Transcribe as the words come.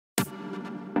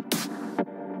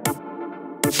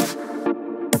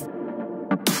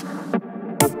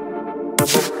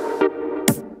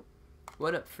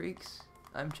What up, freaks?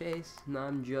 I'm Chase. And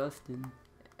I'm Justin.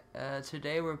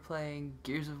 Today we're playing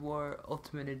Gears of War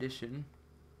Ultimate Edition.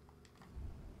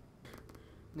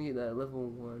 Look at that, level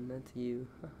 1, that's you.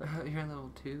 You're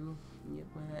level 2? Yep.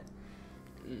 What?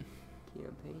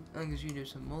 Campaign. Oh, because you do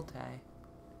some multi.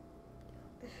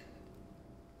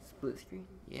 Split screen?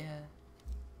 Yeah.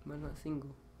 Why not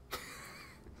single?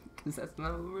 Because that's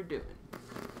not what we're doing.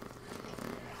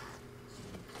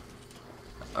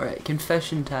 Alright,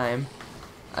 confession time.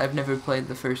 I've never played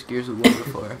the first Gears of War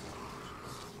before.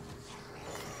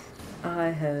 I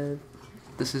have.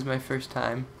 This is my first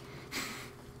time.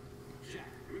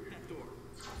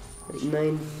 Like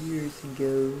 90 years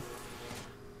ago.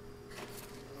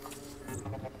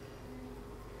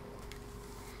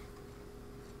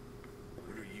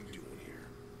 What are you doing here?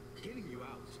 Getting you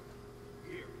out.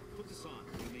 Here, put this on.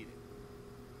 You need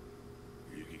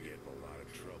it. You can get in a lot of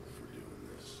trouble for doing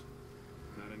this.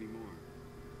 Not anymore.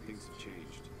 Things have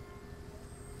changed.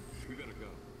 We better go.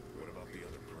 What about the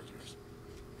other prisoners?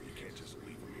 You can't just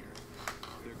leave them here.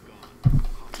 They're gone.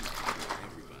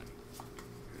 Everybody.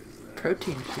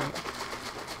 Protein shake.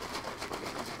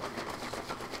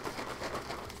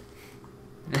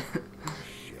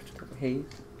 Shit. Hey.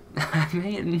 I'm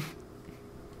hating.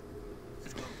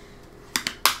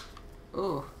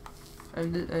 Oh.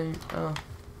 Oh.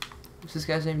 Is this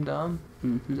guy's name Dom?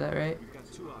 Mm-hmm. Is that right? We've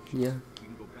got two options. Yeah. We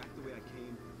can go back the way I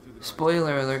came through the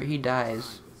Spoiler alert, he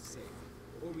dies.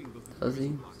 or we can go through Does he?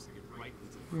 blocks to get right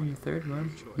into the You're in the third one.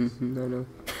 Mm-hmm, I know.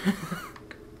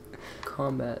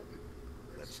 Combat.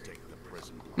 Let's take the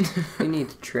prison block. You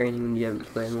need training when you haven't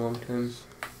played in a long time.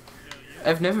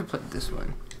 I've never played this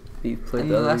one. You've played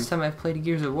And the the others. last time I played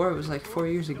Gears of War was like 4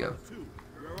 years ago.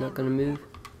 Not gonna move.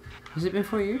 Has it been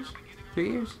 4 years? 3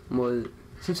 years? What?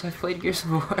 Since I've played Gears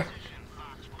of War.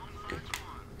 This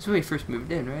is when we first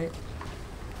moved in, right?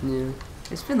 Yeah.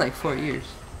 It's been like 4 years.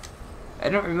 I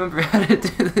don't remember how to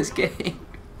do this game.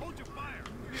 Hold your fire.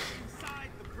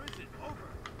 Inside the prison. Over.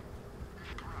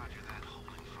 Roger that,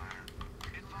 holding fire.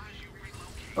 Advise you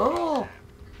relocate. Oh!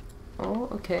 Oh,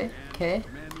 okay, okay.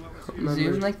 Remember.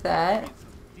 Zoom like that.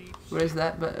 What is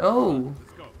that? But oh!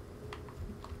 Let's go.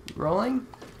 Rolling?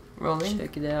 Rolling?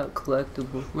 Check it out,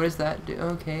 collectible. What does that do?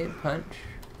 Okay, punch.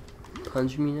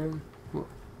 Punch me now.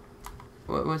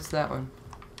 What's that one?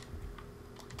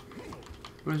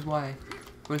 What is Y?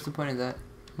 What's the point of that?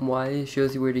 Why? It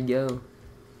shows you where to go.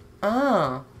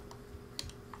 Oh!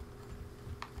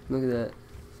 Look at that.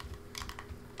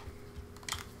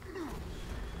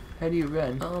 How do you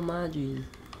run? Oh my jeez.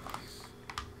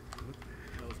 What the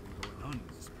hell's been going on in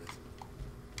this prison?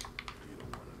 You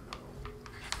don't want to know.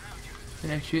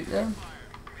 Can I shoot them?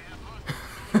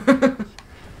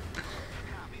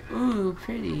 Ooh,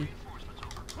 pretty.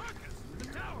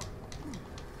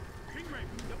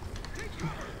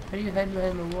 How do you hide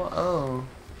behind the wall? Oh.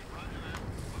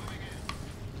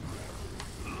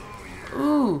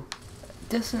 Ooh!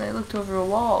 Justin, I looked over a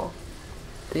wall.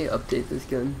 They update this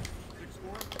gun.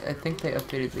 I think they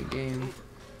updated the game.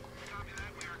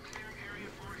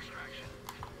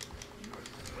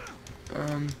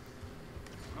 Grab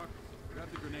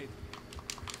the grenade.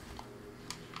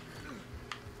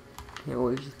 You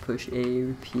always just push A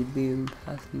repeatedly and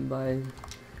pass them by.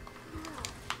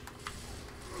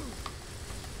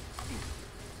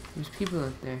 There's people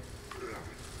up there.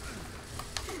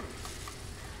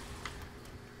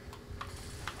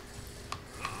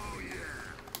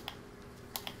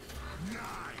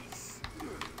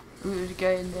 Ooh, there's a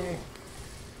guy in there.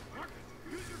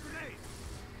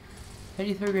 How do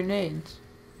you throw grenades?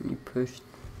 You push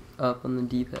up on the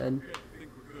D-pad.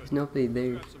 There's nobody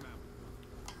there.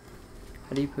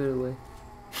 How do you put it away?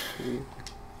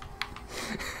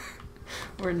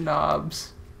 We're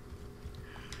knobs.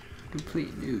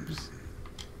 Complete noobs.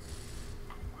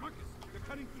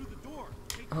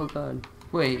 Oh god.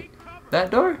 Wait,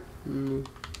 that door? Mm.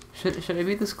 Should I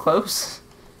be this close?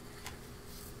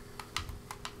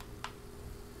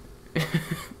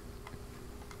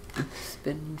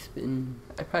 Spinning, spin.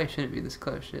 I probably shouldn't be this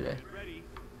close, should I?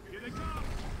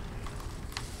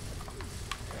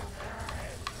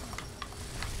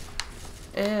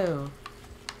 Ew.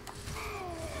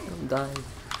 Don't die.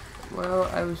 Well,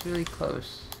 I was really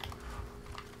close.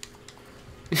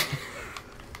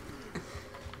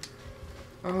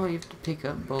 Oh, you have to pick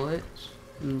up bullets?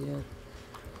 Yeah. You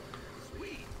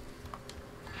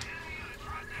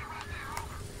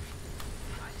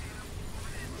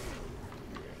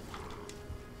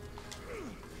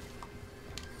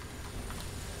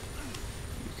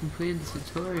completed the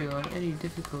tutorial on any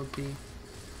difficulty.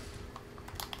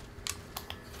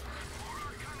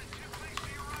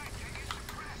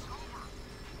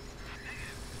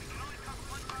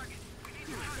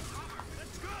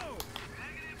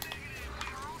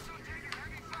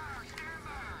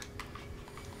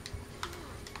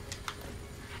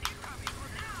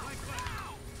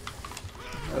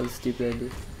 That was a stupid idea.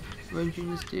 What did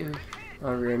you just do?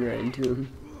 I ran right into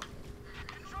him.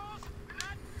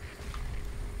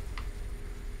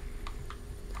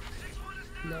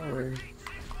 Nowhere.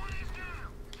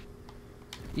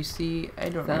 You see, I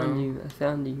don't Found know. you. I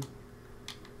found you.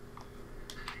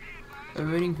 Are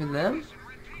we waiting for them?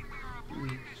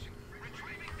 Mm.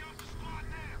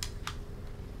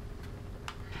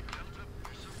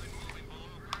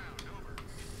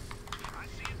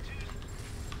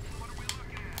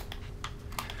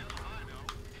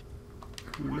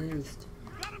 Missed.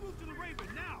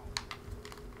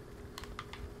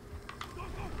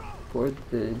 Or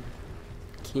the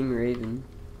King Raven.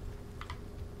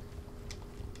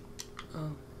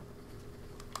 Oh.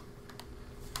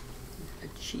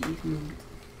 Achievement.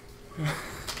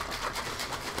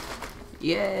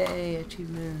 Yay,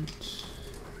 achievement.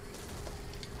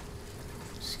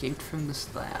 Escaped from the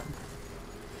slab.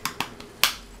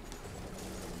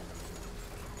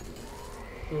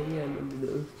 Oh yeah, I remember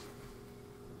those.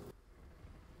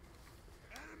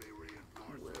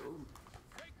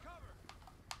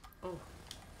 Oh.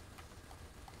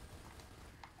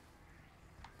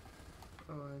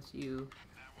 Oh, that's you.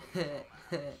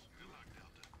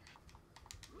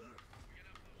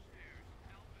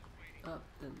 Up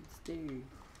them stairs.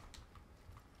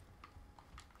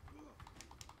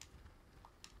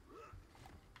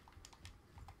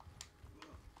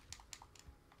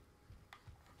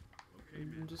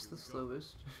 I'm just the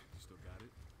slowest. Still got it?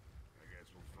 I guess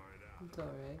we'll find out. It's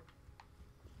alright.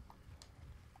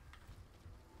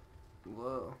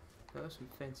 Whoa, that was some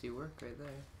fancy work right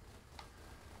there.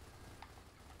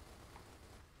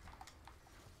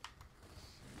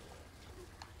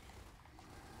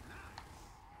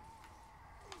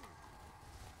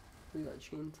 We got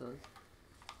chainsaws.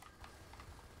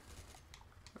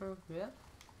 Oh, yeah?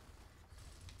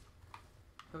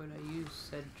 How would I use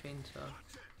said chainsaw?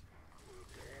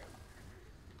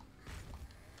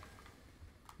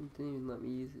 You didn't even let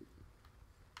me use it.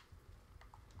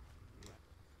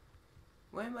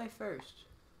 Why am I first?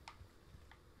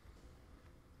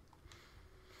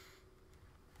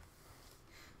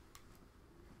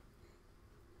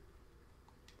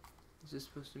 Is this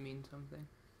supposed to mean something?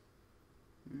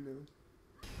 No.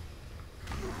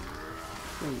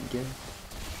 There you go.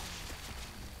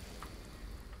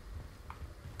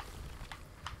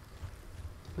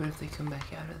 What if they come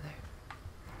back out of there?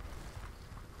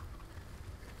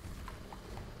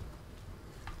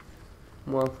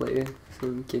 Wanna play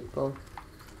some kickball?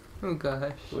 Oh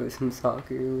gosh. Or some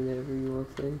soccer, whatever you wanna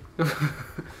play.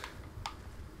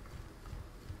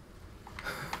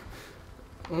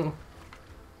 Oh.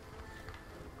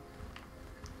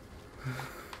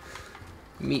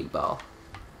 Meatball.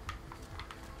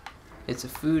 It's a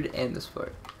food and a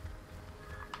sport.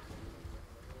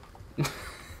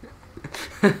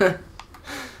 Was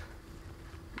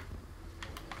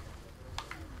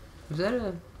that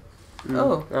a...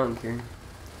 Oh. I don't care.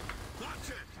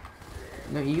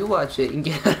 No, you watch it and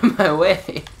get out of my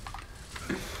way.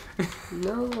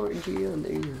 No, Gio,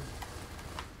 there you go.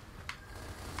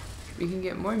 We can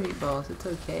get more meatballs, it's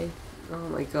okay. Oh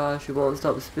my gosh, it won't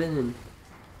stop spinning.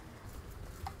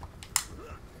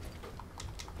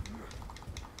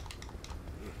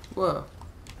 Whoa.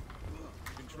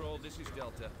 Control, this is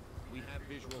Delta. We have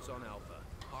visuals on Alpha.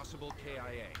 Possible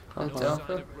KIA. That's No Alpha?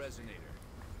 sign of resonator.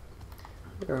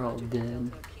 They're all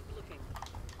dead.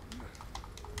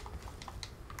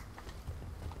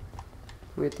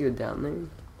 We have to go down there?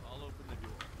 I'll open the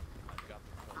door. I've got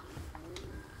the code.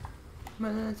 Come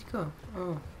on, let's go.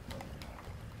 Oh.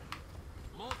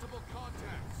 Multiple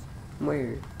contacts.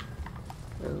 Where?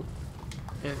 Oh.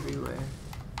 Everywhere.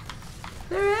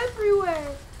 They're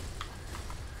everywhere!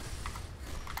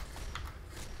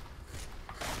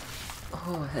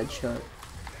 Oh, a headshot.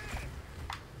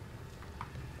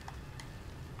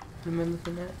 What am I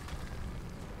looking at?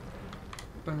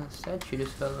 Oh, that statue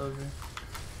just fell over.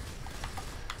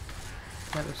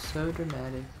 That was so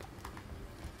dramatic.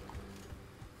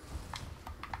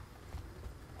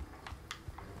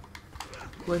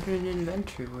 What an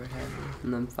adventure we're having.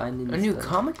 And I'm finding A new stuff.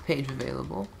 comic page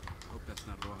available. Hope that's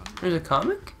not wrong. There's a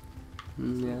comic?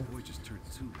 Yeah. Boy just turned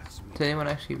 2 last week. Did anyone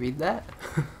actually read that?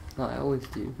 Oh, I always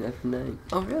do, every night.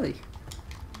 Oh, really?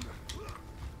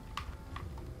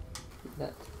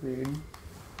 That's rude.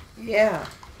 Yeah.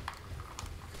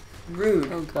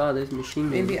 Rude. Oh god, there's machine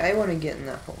guns. Maybe I want to get in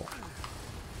that hole.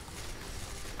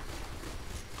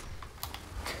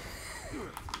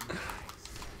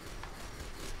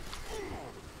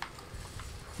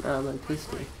 Ah, my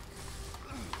pistol.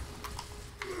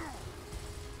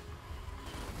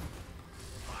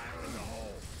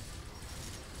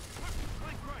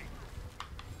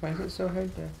 Why is it so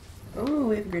hard to... Oh,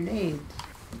 we have grenades.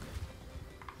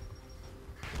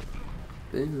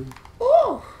 Boom.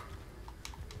 Oh!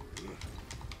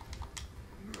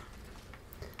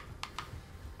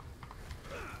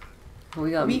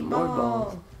 We got more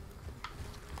balls. Meatball!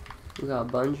 We got a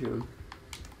bunch of them.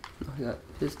 I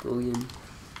got pistol again.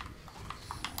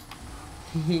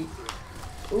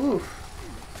 Oof.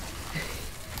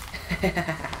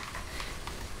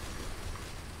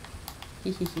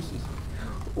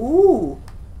 Ooh!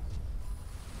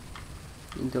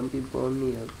 Don't be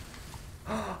blowing me up.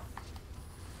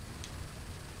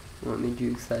 What made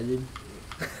you excited?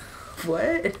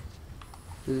 What? Is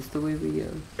this the way we go?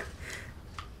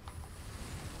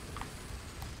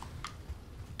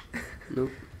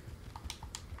 Nope.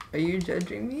 Are you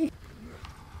judging me?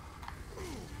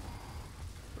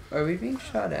 Are we being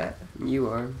shot at? You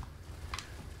are.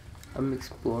 I'm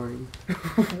exploring.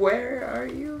 Where are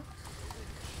you?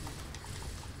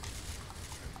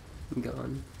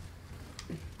 Gone.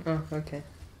 Oh, okay.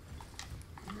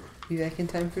 Be back in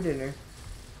time for dinner.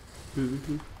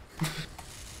 Mm-hmm.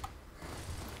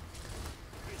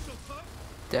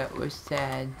 That was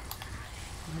sad.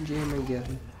 Jam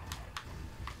again.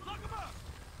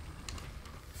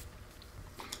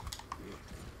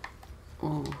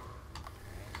 Ooh.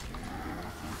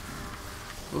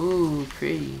 Ooh,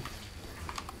 pretty.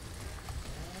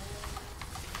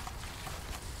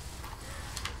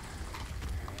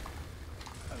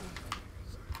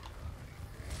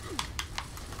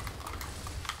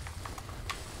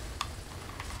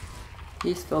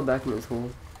 He just fell back in his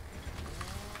hole.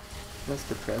 That's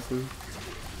depressing.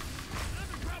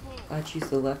 I choose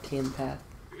the left-hand path.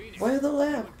 Why the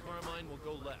left? Carmine will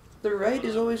go left. The right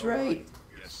is always right.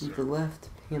 The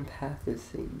left-hand path is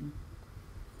Satan.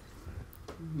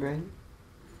 Right?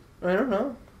 I don't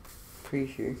know.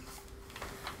 Pretty sure.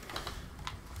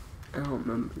 I don't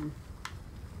remember.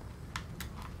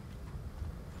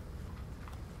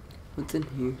 What's in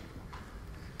here?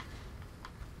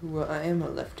 Well, I am a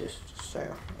leftist, so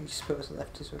I suppose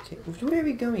left is okay. Where are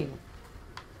we going?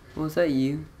 Was that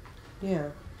you? Yeah.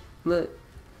 Look.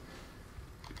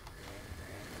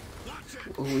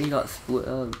 Oh, we got split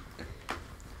up.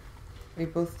 We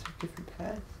both took different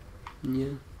paths. Yeah.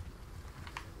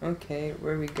 Okay,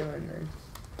 where are we going then?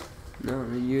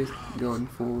 No, you're going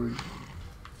forward.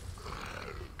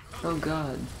 Oh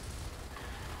god.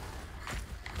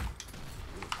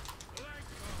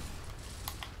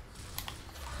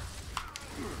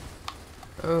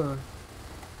 Oh.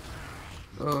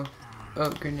 Oh. Oh,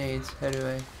 grenades. How do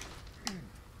I...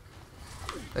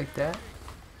 Like that?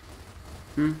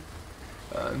 Hmm?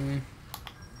 Um...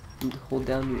 You hold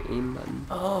down your aim button.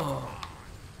 Oh.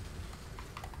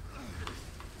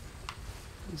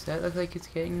 Does that look like it's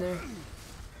getting there?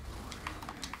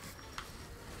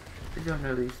 I don't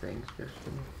know these things,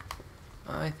 Justin.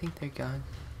 I think they're gone.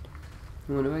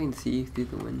 I wonder if I can see you through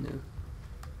the window.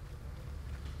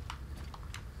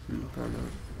 Probably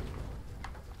not.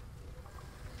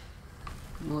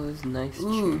 Well, it's a nice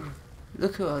Ooh, tree.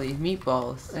 look at all these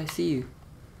meatballs. I see you.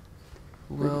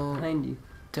 Well, Look behind you.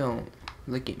 don't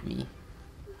look at me.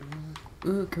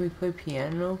 Ooh, can we play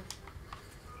piano?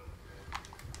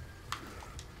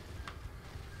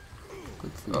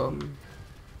 What's in Oh. here?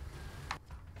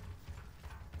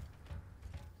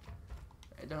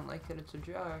 I don't like that it's a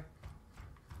jar.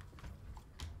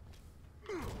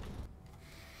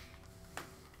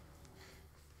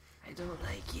 I don't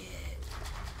like it.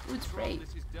 Ooh, it's Control, right.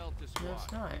 this is Delta Squad. No,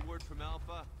 it's not. Any word from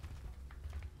Alpha?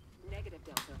 Negative,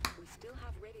 Delta. We still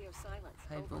have radio silence.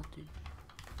 High Over. voltage.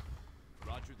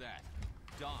 Roger that.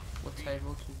 Dom, What's Pete, high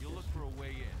voltage? you'll look for a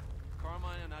way in.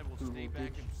 Carmine and I will stay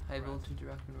back and High suppress. voltage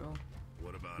rock and roll.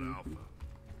 What about Alpha?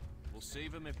 We'll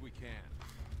save him if we can.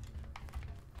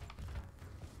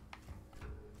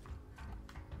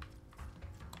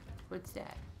 What's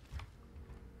that?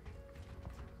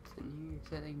 What's in here? Is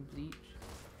that like bleach?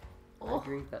 I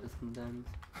drink that sometimes.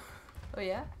 Oh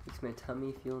yeah? Makes my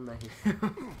tummy feel nice. Let's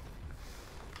go.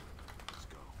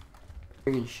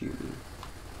 You're gonna shoot me.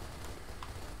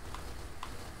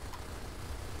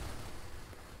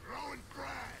 Throwing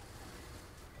frag.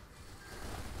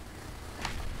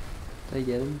 Did I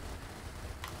get him?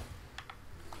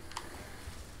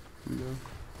 No.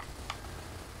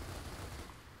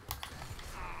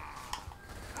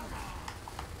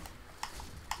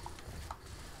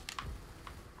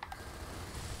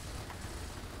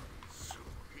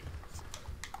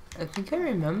 I think I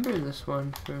remember this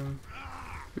one from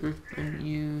Hmm? when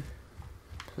you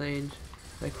played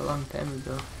like a long time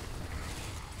ago.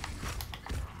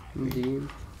 Do you?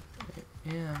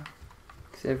 Yeah.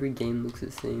 Because every game looks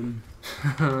the same.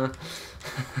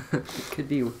 It could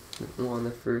be one of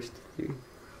the first three.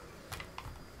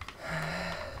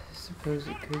 I suppose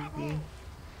it could be.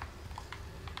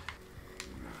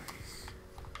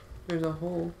 There's a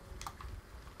hole.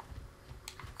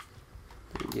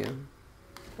 There you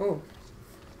go. Oh.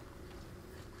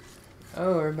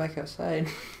 Oh, we're back outside.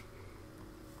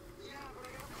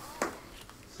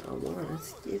 I want to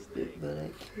skip it, but I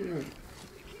can't.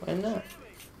 Why not?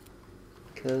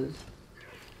 Cause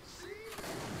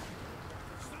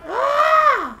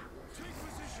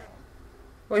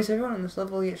Why does everyone on this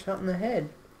level get shot in the head?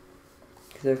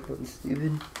 everyone's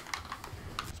stupid.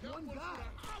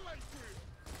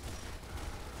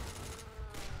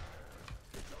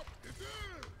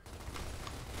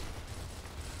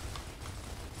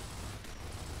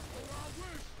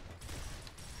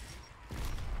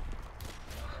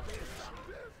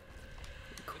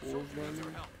 Cole's down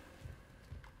there.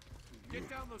 Get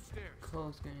down those stairs.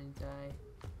 Cole's gonna die.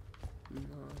 No.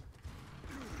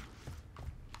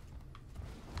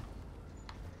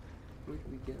 Where do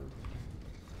we go?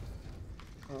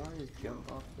 Oh, I just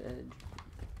jump off the edge.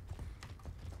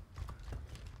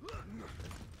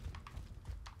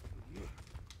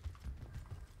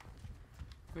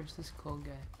 Where's this Cole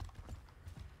guy?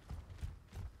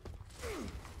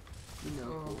 You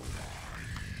know, Oh.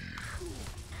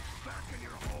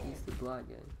 Cole. He's the black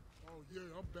guy. Oh yeah,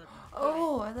 I'm back.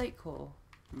 Oh, I like Cole.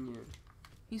 Yeah.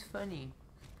 He's funny.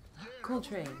 Cole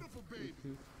Train. Beautiful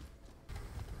baby.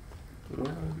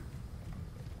 Wow.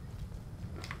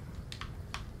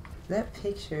 That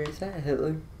picture, Is that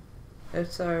Hitler?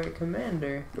 that's our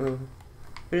commander. Oh.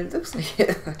 But it looks like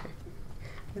Hitler.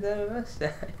 Without a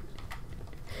mustache.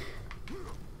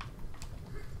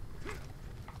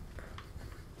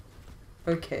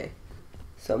 Okay.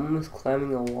 Someone was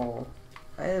climbing a wall.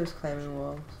 I was climbing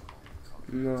walls.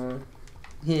 No.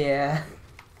 Yeah.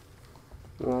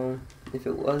 Well, if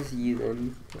it was you,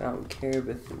 then I don't care.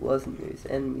 But if it wasn't, there's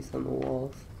enemies on the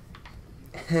walls.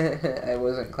 I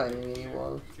wasn't climbing any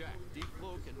walls. Jack,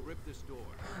 decloak and rip this door.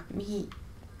 Me.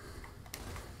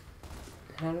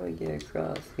 How do I get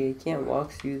across? Like, I can't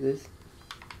walk through this.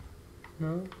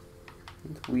 No?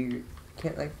 It's weird.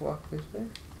 Can't like walk this way?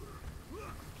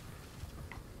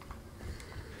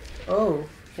 Oh,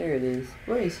 There it is.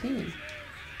 where is he?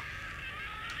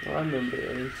 Oh, I remember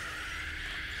those.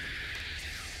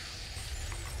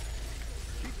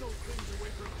 Keep those things away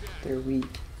from Jack. They're weak.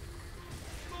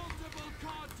 Multiple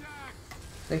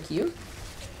contacts. Like you?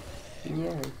 Yeah.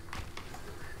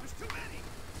 There's too many.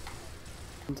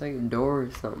 It's like a door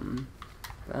or something.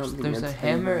 I don't think There's a that's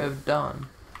hammer how you- of dawn.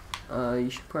 You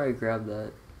should probably grab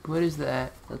that. What is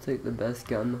that? That's like the best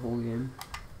gun in the whole game.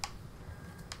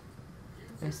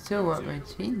 I still want my Get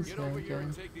over chainsaw here and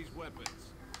gun. take these weapons.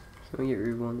 Can we get rid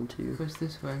of one and two? What's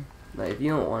this one? Like, if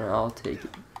you don't want it, I'll take it.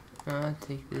 Oh, I'll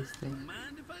take this thing.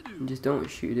 Mind if I do? And just don't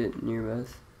shoot it near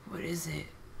us. What is it?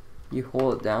 You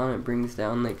hold it down, it brings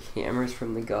down like hammers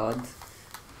from the gods,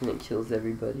 and it kills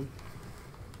everybody.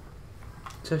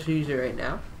 So I should use it right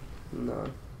now? No,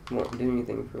 it won't do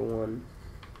anything for one.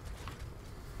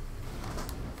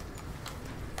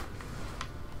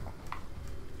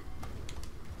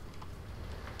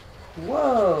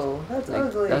 Whoa, that's Like,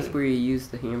 ugly. that's where you use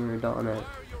the hammer of dawn at. Fire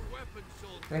your weapons,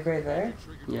 soldier. Like right there?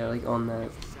 Yeah, like on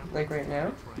that. Like right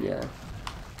now? Yeah.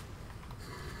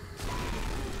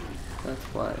 That's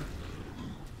why.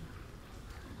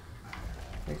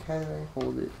 Like how do I...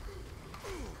 Hold it.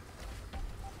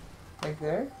 Like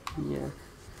there? Yeah.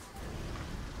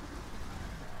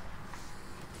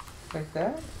 Like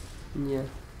that? Yeah.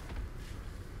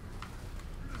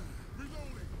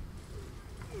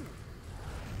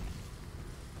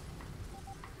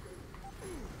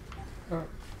 Oh.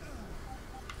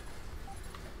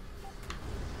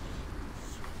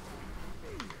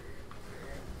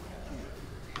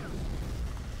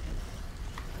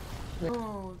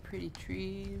 Oh, pretty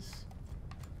trees.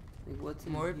 Like, what's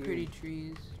in More here? pretty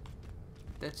trees.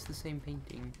 That's the same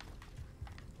painting.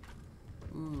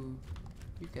 Ooh,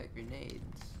 you've got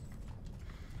grenades.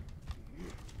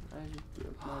 I just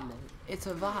broke my neck. It's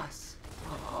a vase.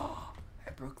 Oh,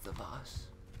 I broke the vase.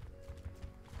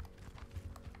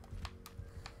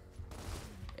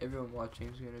 Everyone watching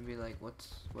is gonna be like,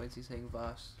 why is he saying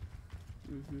vase?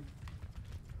 Mhm.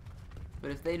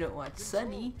 But if they don't watch Control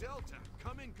Sunny, Delta,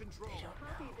 come in control.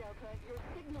 Copy, Delta. Your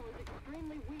signal is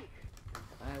extremely weak.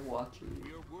 I watch you.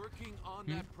 We're working on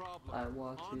that problem. I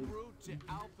watch En you. route to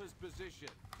Alpha's position.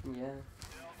 Yeah.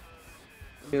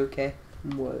 you okay?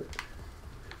 What?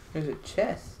 There's a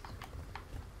chest.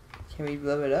 Can we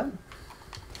blow it up?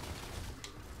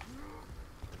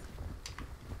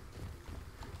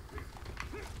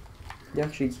 You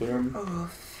actually can. Oh,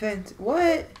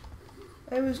 What?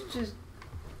 I was just...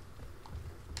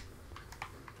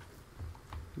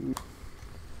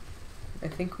 I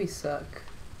think we suck.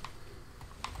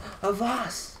 A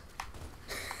vase!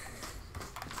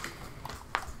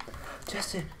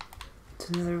 Justin! It's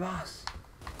another vase.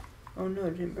 Oh no,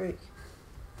 it didn't break.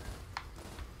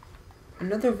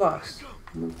 Another vase.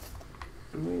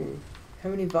 Where? How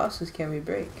many vases can we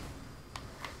break?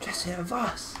 Justin, a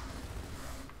vase!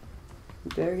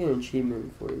 You better get an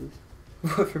achievement for this.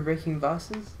 What, for breaking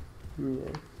vases?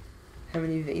 Yeah. How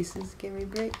many vases can we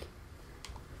break?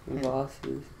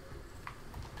 Vases.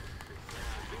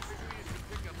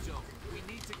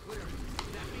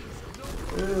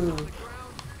 Ooh.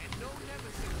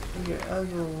 Look at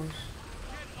elbows.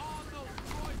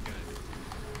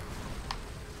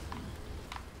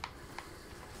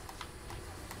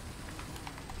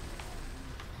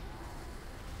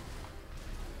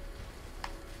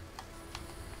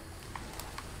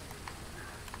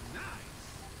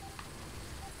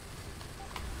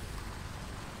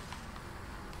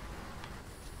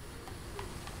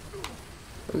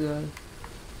 Oh god.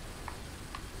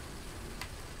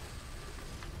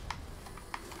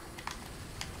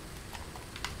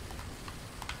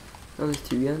 Oh, there's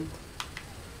 2 guns.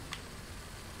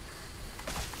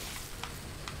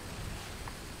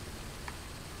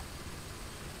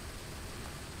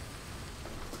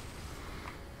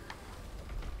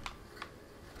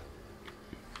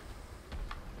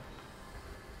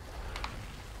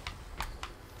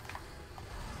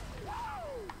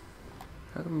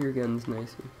 How come your gun's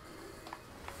nicer?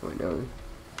 Oh no.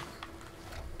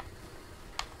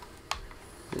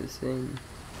 They're the same.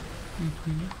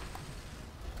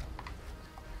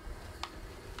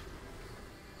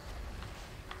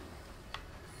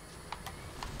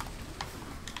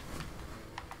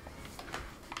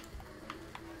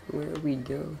 Where do we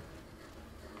go?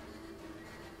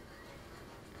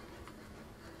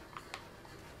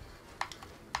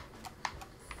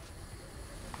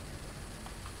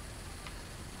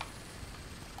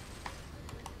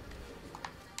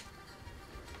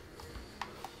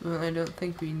 Well, I don't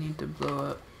think we need to blow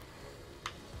up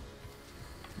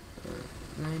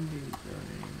landing zone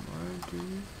anymore, do we?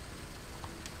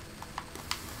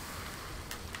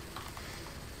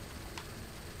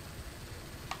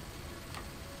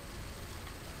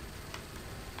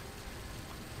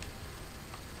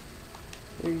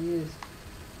 There he is.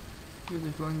 Oh,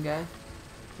 there's one guy.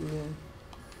 Yeah.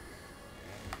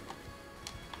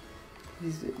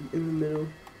 He's in the middle.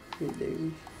 Right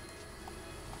there.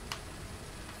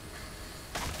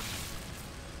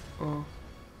 Oh.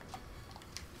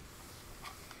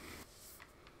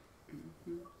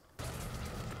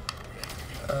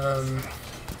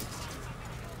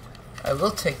 I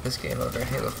will take this game over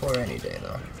Halo 4 any day,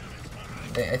 though.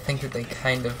 I think that they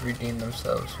kind of redeemed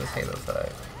themselves with Halo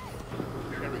 5.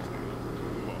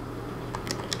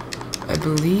 I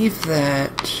believe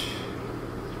that...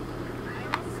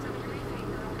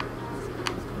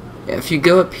 Yeah, if you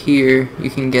go up here, you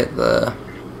can get the...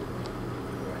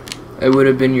 It would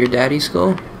have been your daddy's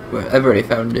skull. Well, I've already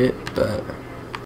found it, but...